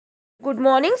Good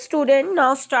morning student.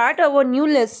 Now start our new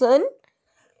lesson.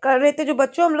 कर रहे थे जो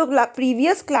बच्चों हम लोग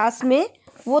प्रीवियस क्लास में,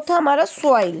 वो था हमारा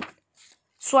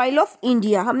सॉइल ऑफ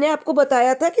इंडिया। हमने आपको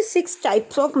बताया था कि 6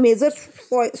 टाइप्स ऑफ मेजर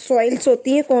सॉइल्स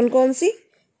होती हैं। कौन कौन सी?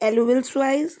 Alluvial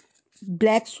soil,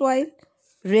 black soil,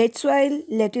 red soil,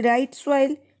 laterite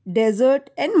soil, desert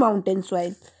and mountain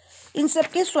soil. इन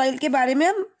सब के सॉइल के बारे में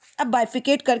हम अब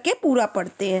बाइफिकेट करके पूरा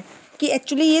पढ़ते हैं कि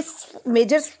एक्चुअली ये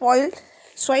मेजर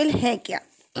सॉइल है क्या।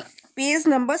 Page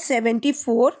number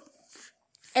 74,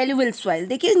 alluvial soil.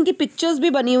 देखिए इनकी पिक्चर्स भी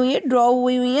बनी हुई है, ड्रॉ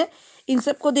हुई हैं। इन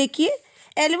सबको देखिए।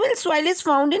 Alluvial soil is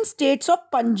found in states of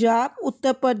Punjab,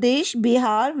 Uttar Pradesh,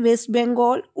 Bihar, waste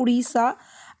Bengal, Orissa,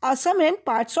 Assam and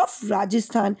parts of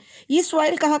Rajasthan. ये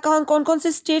सॉइल कहाँ कौन कौन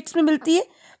से स्टेट्स में मिलती है?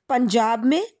 पंजाब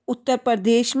में, उत्तर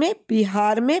प्रदेश में,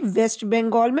 बिहार में, वेस्ट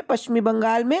बंगाल में, पश्चिमी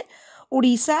बंगाल में,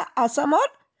 उड़ीसा, असम और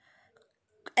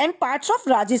एंड पार्ट्स ऑफ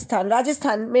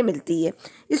राजस्थान में मिलती है।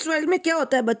 इस सॉइल में क्या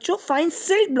होता है बच्चों? Fine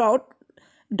silt blot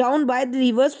down by the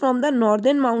reverse from the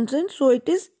northern mountain, so it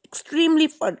is extremely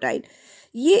fertile.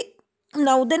 ये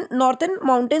नॉर्थन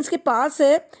माउंटेन्स के पास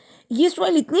है। ये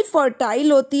सॉइल इतनी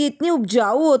फर्टाइल होती है, इतनी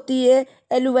उपजाऊ होती है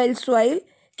एलुवियल सॉइल,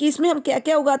 कि इसमें हम क्या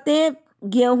क्या उगाते हैं?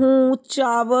 गेहूँ,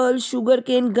 चावल, शुगर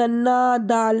केन, गन्ना,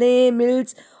 दालें,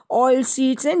 mills, oil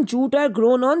seeds and jute are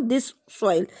grown on this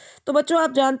soil. तो बच्चों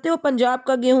आप जानते हो पंजाब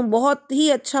का गेहूँ बहुत ही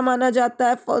अच्छा माना जाता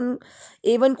है।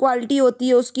 A1 क्वालिटी होती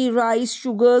है उसकी। राइस,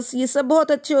 शुगर्स, ये सब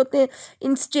बहुत अच्छे होते हैं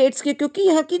इन स्टेट्स के, क्योंकि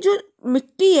यहाँ की जो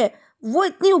मिट्टी है वो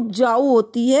इतनी उपजाऊ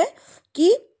होती है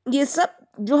कि ये सब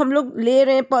जो हम लोग ले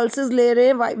रहे हैं, पल्सेस ले रहे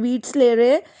हैं, वीट्स ले रहे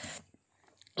हैं,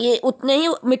 ये उतने ही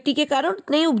मिट्टी के कारण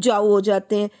उतने ही उपजाऊ हो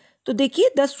जाते हैं। तो देखिए,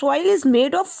 the soil is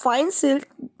made of fine silt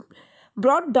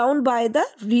brought down by the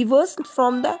rivers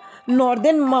from the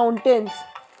northern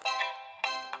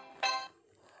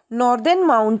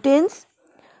mountains,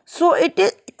 so it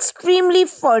is extremely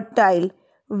fertile.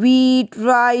 Wheat,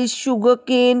 rice,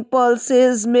 sugarcane,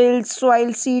 pulses, mills,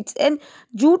 soil seeds and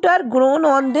jute are grown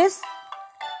on this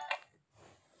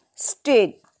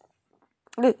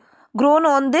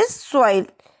soil.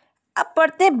 अब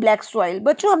पढ़ते हैं black soil.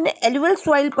 बच्चों हमने alluvial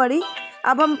soil पढ़ी,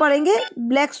 अब हम पढ़ेंगे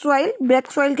black soil.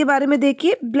 Black soil के बारे में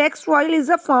देखिए। Black soil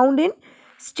is a found in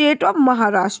state of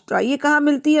Maharashtra. ये कहाँ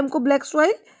मिलती है हमको? ब्लैक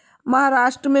सॉइल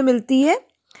महाराष्ट्र में मिलती है।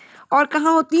 और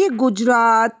कहाँ होती है?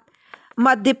 गुजरात,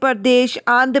 मध्य प्रदेश,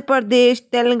 आंध्र प्रदेश,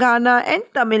 तेलंगाना एंड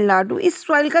तमिलनाडु। इस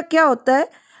सॉइल का क्या होता है?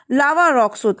 लावा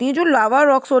रॉक्स होती हैं। जो लावा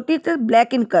रॉक्स होती है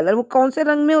ब्लैक इन कलर, वो कौन से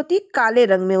रंग में होती है? काले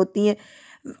रंग में होती हैं।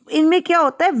 इनमें क्या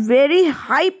होता है? Very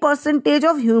high percentage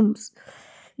of Hume's.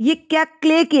 ये क्या?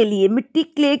 क्ले के लिए, मिट्टी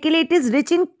क्ले के लिए। It is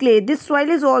rich in clay. This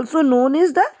soil is also known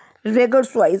is the Regar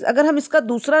soil. अगर हम इसका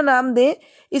दूसरा नाम दें,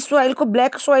 इस सॉइल को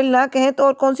ब्लैक सॉइल ना कहें तो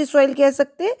और कौन सी सॉइल कह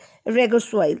सकते हैं? रेगर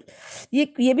सॉइल।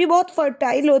 ये भी बहुत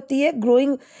फर्टाइल होती है।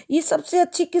 ग्रोइंग ये सबसे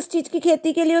अच्छी किस चीज़ की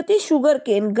खेती के लिए होती है? शुगर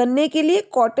केन, गन्ने के लिए,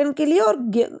 कॉटन के लिए और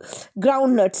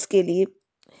ग्राउंड नट्स के लिए।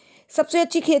 सबसे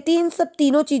अच्छी खेती इन सब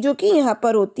तीनों चीज़ों की यहाँ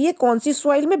पर होती है। कौन सी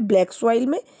सॉइल में? ब्लैक सॉइल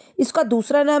में। इसका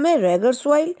दूसरा नाम है रेगर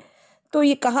सॉइल। तो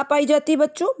ये कहाँ पाई जाती है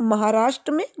बच्चों?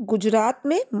 महाराष्ट्र में, गुजरात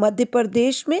में, मध्य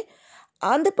प्रदेश में,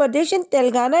 आंध्र प्रदेश एंड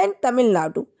तेलंगाना एंड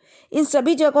तमिलनाडु। इन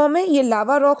सभी जगहों में ये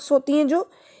लावा रॉक्स होती हैं, जो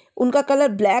उनका कलर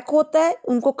ब्लैक होता है।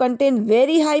 उनको contain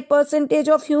very high percentage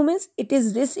of humus. It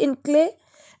is rich in clay.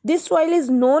 This soil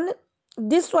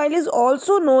is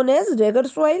also known as Regar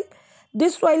soil.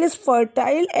 This soil is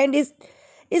fertile and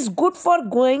is good for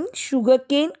growing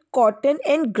sugarcane, cotton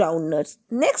and groundnuts.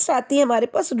 Next आती है हमारे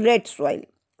पास red soil.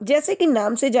 जैसे कि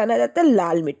नाम से जाना जाता है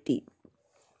लाल मिट्टी।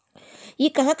 ये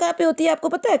कहाँ पे होती है आपको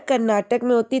पता है? कर्नाटक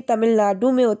में होती है,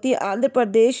 तमिलनाडु में होती है, आंध्र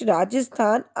प्रदेश,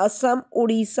 राजस्थान, असम,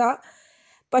 उड़ीसा,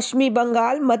 पश्चिमी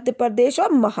बंगाल, मध्य प्रदेश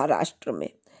और महाराष्ट्र में।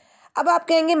 अब आप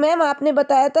कहेंगे मैम आपने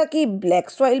बताया था कि ब्लैक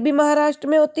सॉइल भी महाराष्ट्र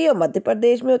में होती है और मध्य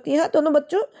प्रदेश में होती है। हाँ दोनों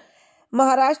बच्चों,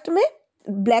 महाराष्ट्र में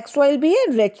ब्लैक सॉइल भी है,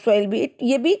 रेड सॉइल भी।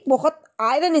 ये भी बहुत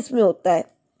आयरन इसमें होता है।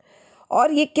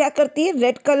 और ये क्या करती है?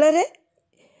 रेड कलर है।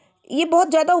 ये बहुत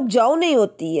ज़्यादा उपजाऊ नहीं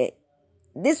होती है।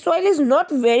 This soil is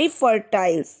not very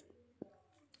fertile.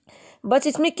 बस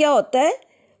इसमें क्या होता है?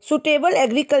 सुटेबल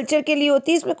एग्रीकल्चर के लिए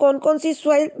होती है। इसमें कौन कौन सी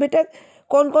सॉइल बेटा,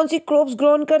 कौन कौन सी क्रॉप्स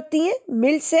ग्रोन करती हैं?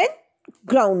 Mills and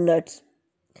ground nuts.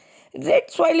 Red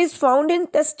soil is found in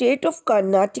the state of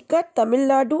Karnataka, Tamil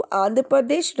Nadu, Andhra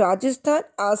Pradesh, Rajasthan,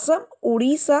 Assam,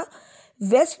 Odisha,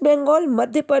 West Bengal,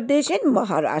 Madhya Pradesh and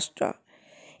Maharashtra.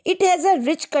 It has a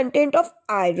rich content of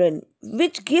iron,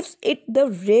 which gives it the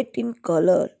red in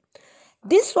color.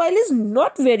 This soil is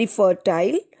not very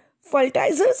fertile.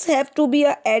 Fertilizers have to be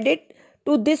added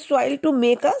to this soil to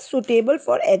make it suitable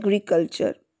for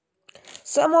agriculture.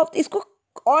 Some of इसको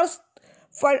और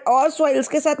और soils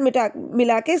के साथ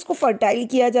मिला के इसको fertile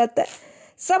किया जाता है।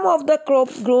 सम of the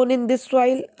crops grown in this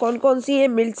soil, कौन कौन सी है?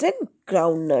 मिल्ट्स एंड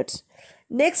ग्राउंड नट्स।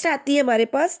 नेक्स्ट आती है हमारे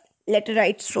पास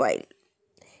लेटेराइट सॉइल।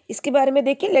 इसके बारे में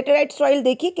देखिए। लेटेराइट सॉइल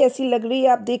देखिए कैसी लग रही है,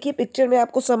 आप देखिए पिक्चर में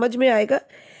आपको समझ में आएगा।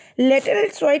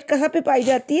 लेटेराइट सॉइल कहाँ पे पाई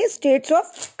जाती है? States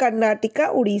of Karnataka,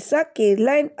 Orissa,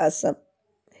 Kerala and Assam.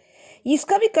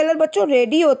 इसका भी कलर बच्चों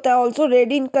रेड ही होता है, ऑल्सो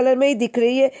रेड इन कलर में ही दिख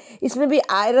रही है। इसमें भी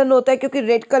आयरन होता है क्योंकि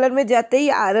रेड कलर में जाते ही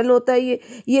आयरन होता है।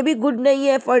 ये भी गुड नहीं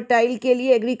है फर्टाइल के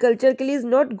लिए, एग्रीकल्चर के लिए इज़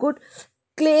नॉट गुड।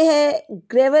 क्ले है,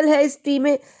 ग्रेवल है इस ट्री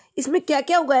में। इसमें क्या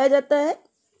क्या उगाया जाता है?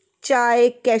 चाय,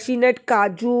 कैशीनट,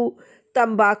 काजू,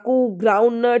 तंबाकू,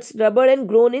 ground nuts, rubber and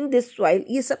grown in this soil.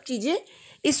 ये सब चीज़ें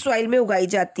इस सॉइल में उगाई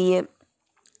जाती हैं।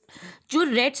 जो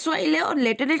रेड सॉइल है और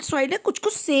लेटेराइट सॉइल है कुछ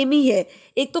कुछ सेम ही है।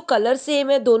 एक तो कलर सेम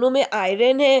है, दोनों में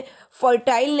आयरन है,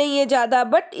 फर्टाइल नहीं है ज़्यादा,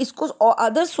 बट इसको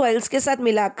अदर सॉइल्स के साथ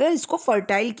मिलाकर इसको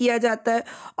फर्टाइल किया जाता है।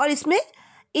 और इसमें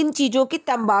इन चीज़ों की,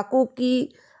 तंबाकू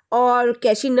की और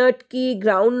कैशीनट की,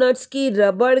 ग्राउंड नट्स की,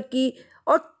 रबड़ की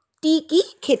और टी की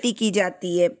खेती की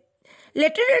जाती है।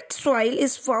 Laterite soil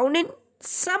is found in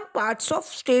some parts of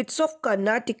states of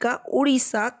Karnataka,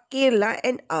 Odisha, Kerala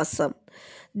and Assam.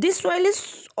 This soil is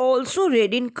also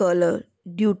red in color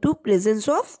due to presence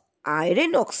of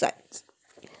iron oxides.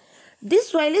 This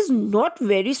soil is not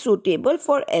very suitable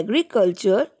for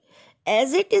agriculture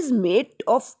as it is made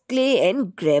of clay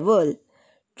and gravel.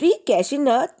 Tree cashew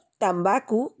nut,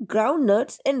 tobacco,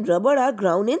 groundnuts and rubber are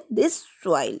grown in this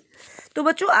soil. तो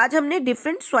बच्चों आज हमने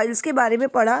different soils के बारे में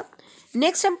पढ़ा।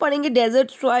 Next हम पढ़ेंगे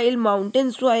डेजर्ट सॉइल, माउंटेन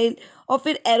सॉइल और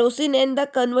फिर एरोसिन एंड द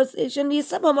कन्वर्सेशन। ये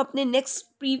सब हम अपने नेक्स्ट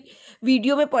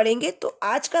वीडियो में पढ़ेंगे। तो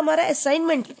आज का हमारा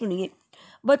असाइनमेंट सुनिए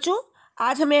बच्चों।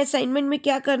 आज हमें असाइनमेंट में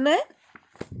क्या करना है?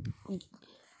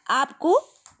 आपको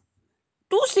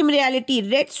टू सिमिलैरिटी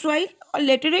रेड सॉइल और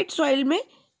लेटेराइट सॉइल में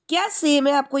क्या सेम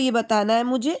है आपको ये बताना है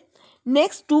मुझे।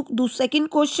 Next second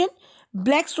question,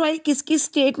 black soil किस किस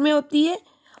स्टेट में होती है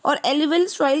और एलुवियल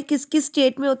सॉइल किस किस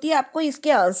स्टेट में होती है, आपको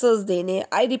इसके आंसर्स देने हैं।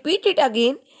 I repeat it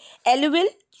again, alluvial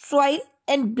soil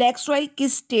and black soil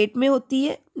किस स्टेट में होती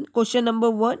है, question number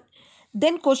 1।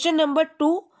 Then question number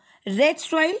 2, red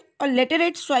soil और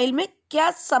लेटेराइट सॉइल में क्या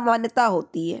समानता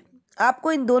होती है।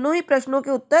 आपको इन दोनों ही प्रश्नों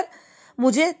के उत्तर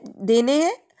मुझे देने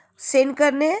हैं, सेंड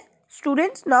करने हैं।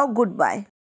 Students now good bye.